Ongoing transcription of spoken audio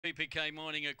PK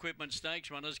Mining Equipment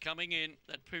Stakes runners coming in.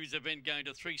 That proves event going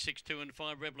to 3, 6, 2 and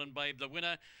 5. Revlin Babe the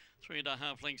winner.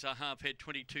 3.5 lengths a half head.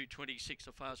 22.26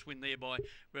 a fast win there by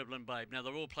Revlin Babe. Now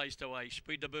they're all placed away.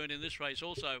 Speed to burn in this race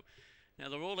also. Now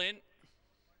they're all in.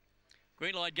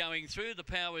 Green light going through. The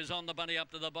power is on the bunny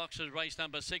up to the boxes. Race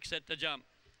number 6 set to jump.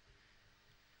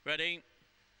 Ready.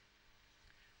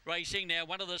 Racing now,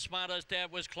 one of the smartest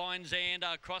out was Kleinzand,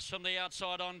 across from the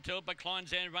outside on tilt, but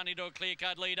Kleinzand running to a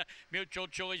clear-cut leader. Mutual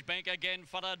Choice Bank again,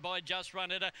 followed by Just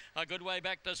Run It. A good way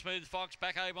back to Smooth Fox,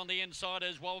 back over on the inside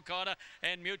is Walcott,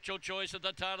 and Mutual Choice at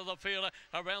the tail of the field.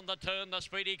 Around the turn, the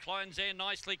speedy Kleinzand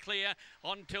nicely clear.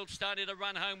 On tilt starting to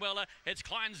run home well. It's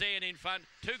Kleinzand in front,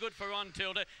 too good for on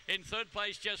tilt. In third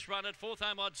place, Just Run It, fourth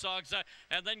home Odd Sox,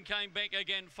 and then came back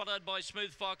again, followed by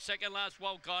Smooth Fox, second last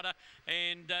Walcott,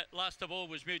 and last of all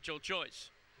was Mutual Choice.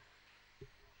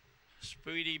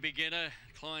 Speedy beginner,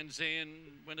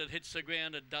 Kleinzand, when it hits the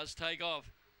ground, it does take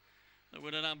off. The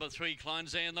winner number 3,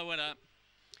 Kleinzand, the winner.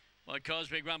 By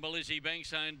Cosmic Rumble, Lizzie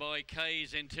Banks, owned by K.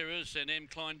 Zenteris and M.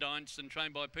 Kleindienst, and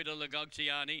trained by Peter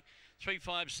Lagogziani.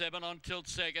 357 on tilt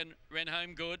second, ran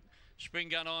home good. Spring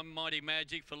Gun on Mighty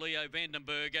Magic for Leo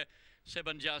Vandenberger.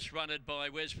 7 Just Run It by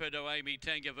Westford or Amy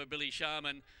Tanker for Billy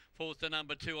Sharman. Fourth to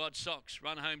number 2 Odd Sox.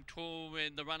 Run home 12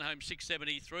 and the run home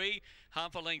 673.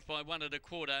 Half a length by 1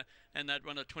 1/4 and that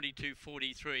run at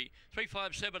 22.43.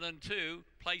 357 and 2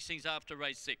 placings after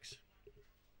race 6.